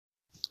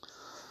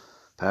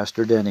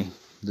Pastor Denny.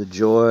 The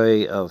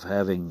joy of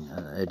having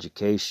an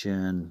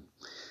education,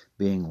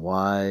 being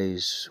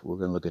wise. We're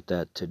going to look at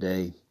that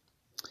today.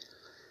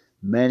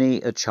 Many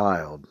a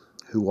child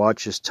who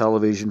watches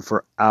television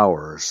for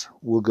hours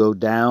will go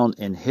down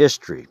in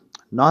history,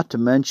 not to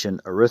mention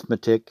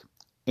arithmetic,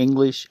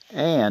 English,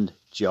 and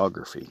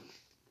geography.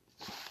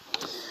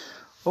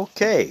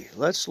 Okay,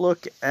 let's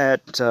look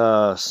at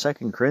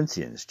 2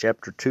 Corinthians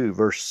chapter 2,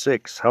 verse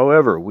 6.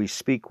 However, we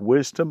speak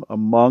wisdom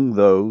among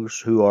those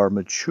who are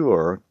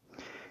mature,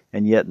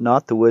 and yet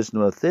not the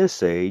wisdom of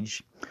this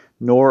age,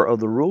 nor of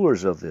the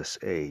rulers of this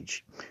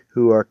age,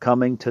 who are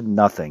coming to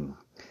nothing.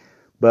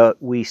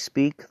 But we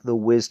speak the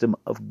wisdom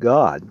of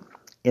God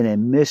in a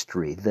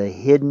mystery, the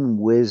hidden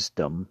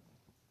wisdom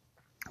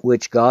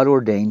which God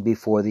ordained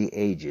before the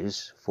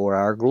ages for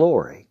our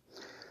glory,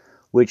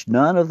 which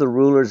none of the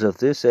rulers of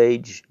this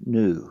age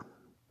knew.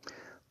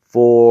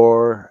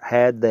 For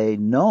had they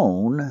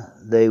known,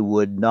 they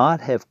would not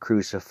have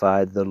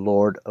crucified the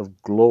Lord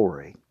of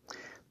glory.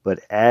 But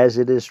as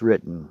it is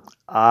written,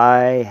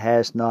 eye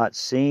has not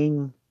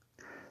seen,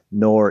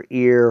 nor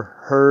ear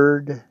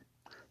heard,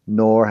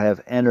 nor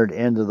have entered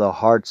into the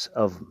hearts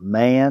of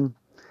man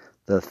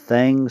the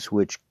things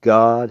which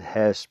God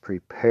has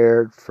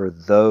prepared for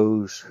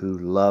those who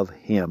love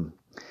Him.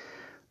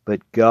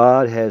 But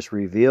God has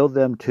revealed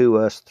them to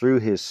us through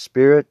His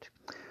Spirit,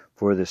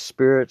 for the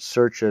Spirit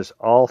searches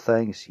all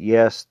things,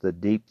 yes, the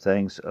deep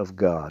things of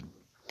God.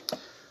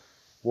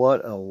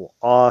 What an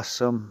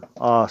awesome,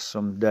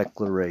 awesome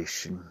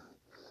declaration.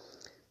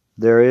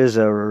 There is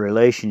a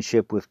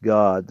relationship with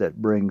God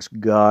that brings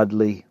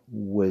godly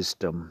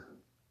wisdom.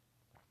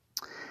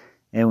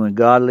 And when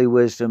godly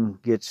wisdom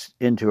gets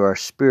into our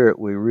spirit,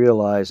 we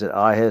realize that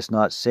eye has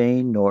not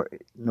seen, nor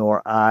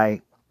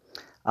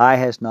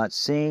has not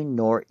seen,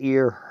 nor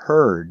ear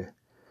heard,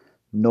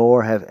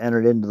 nor have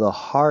entered into the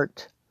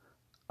heart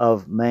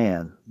of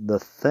man the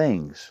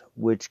things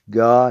which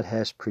God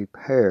has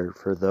prepared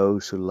for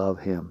those who love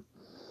Him.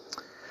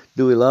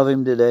 Do we love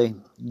Him today?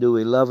 Do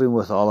we love Him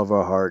with all of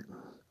our heart?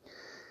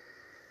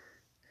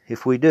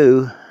 If we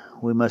do,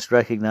 we must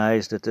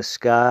recognize that the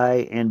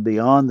sky and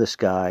beyond the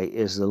sky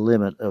is the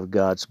limit of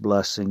God's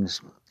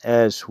blessings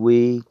as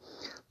we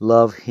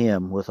love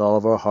Him with all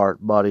of our heart,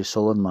 body,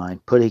 soul, and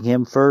mind, putting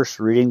Him first,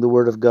 reading the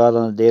Word of God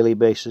on a daily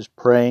basis,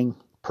 praying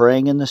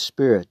in the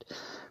Spirit,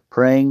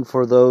 praying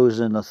for those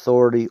in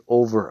authority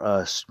over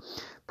us,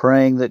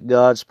 praying that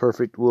God's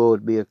perfect will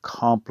would be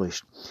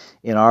accomplished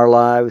in our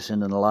lives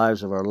and in the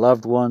lives of our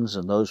loved ones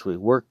and those we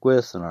work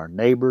with and our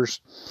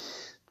neighbors,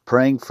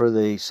 praying for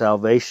the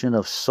salvation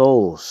of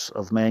souls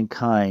of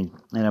mankind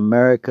in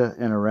America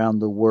and around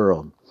the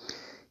world.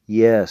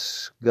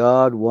 Yes,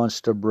 God wants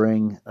to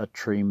bring a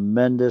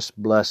tremendous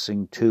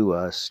blessing to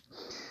us,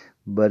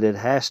 but it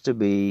has to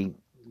be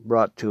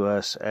brought to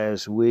us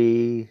as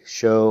we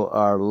show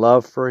our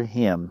love for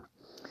Him.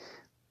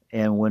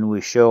 And when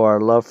we show our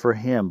love for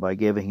Him by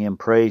giving Him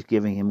praise,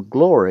 giving Him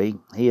glory,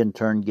 He in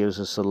turn gives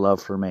us a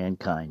love for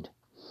mankind.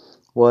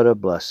 What a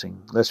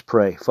blessing. Let's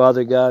pray.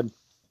 Father God,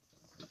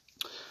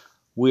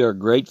 we are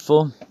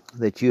grateful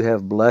that You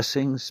have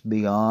blessings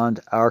beyond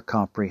our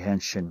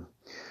comprehension.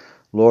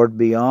 Lord,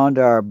 beyond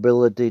our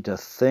ability to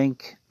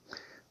think,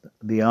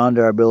 beyond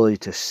our ability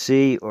to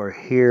see or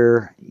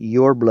hear,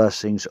 Your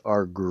blessings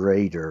are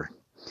greater.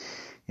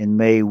 And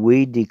may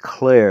we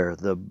declare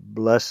the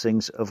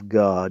blessings of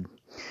God,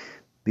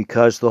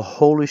 because the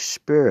Holy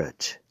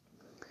Spirit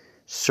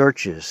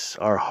searches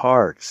our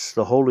hearts.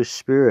 The Holy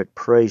Spirit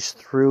prays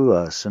through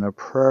us in a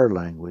prayer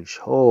language.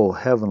 Oh,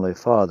 Heavenly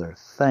Father,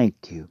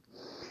 thank You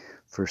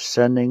for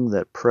sending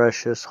that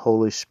precious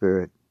Holy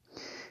Spirit.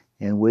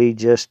 And we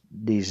just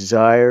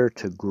desire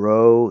to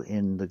grow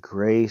in the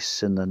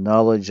grace and the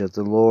knowledge of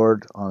the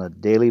Lord on a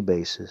daily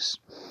basis.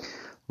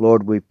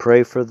 Lord, we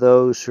pray for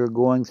those who are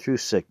going through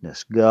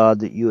sickness.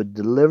 God, that You would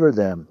deliver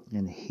them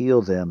and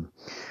heal them.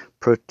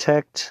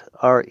 Protect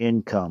our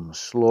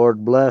incomes.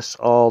 Lord, bless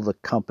all the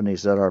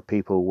companies that our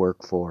people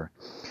work for.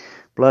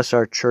 Bless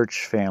our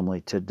church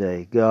family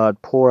today.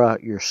 God, pour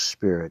out Your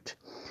Spirit.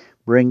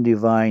 Bring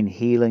divine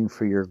healing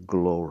for Your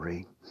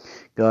glory.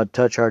 God,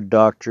 touch our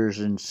doctors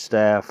and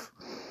staff,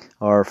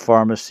 our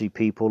pharmacy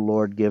people,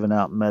 Lord, giving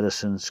out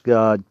medicines.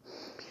 God,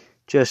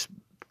 just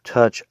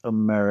touch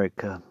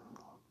America.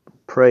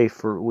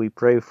 We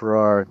pray for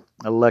our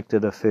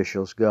elected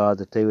officials, God,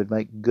 that they would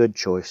make good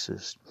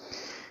choices.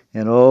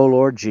 And oh,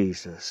 Lord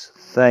Jesus,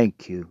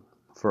 thank You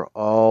for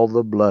all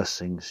the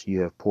blessings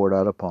You have poured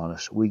out upon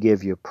us. We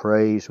give You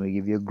praise. We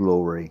give You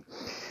glory.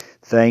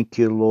 Thank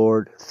You,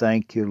 Lord.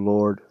 Thank You,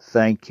 Lord.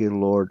 Thank You,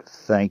 Lord.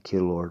 Thank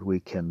You, Lord. We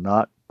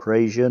cannot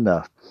praise You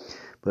enough,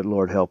 but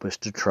Lord, help us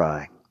to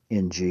try.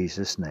 In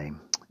Jesus' name,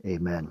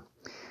 amen.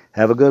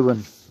 Have a good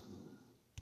one.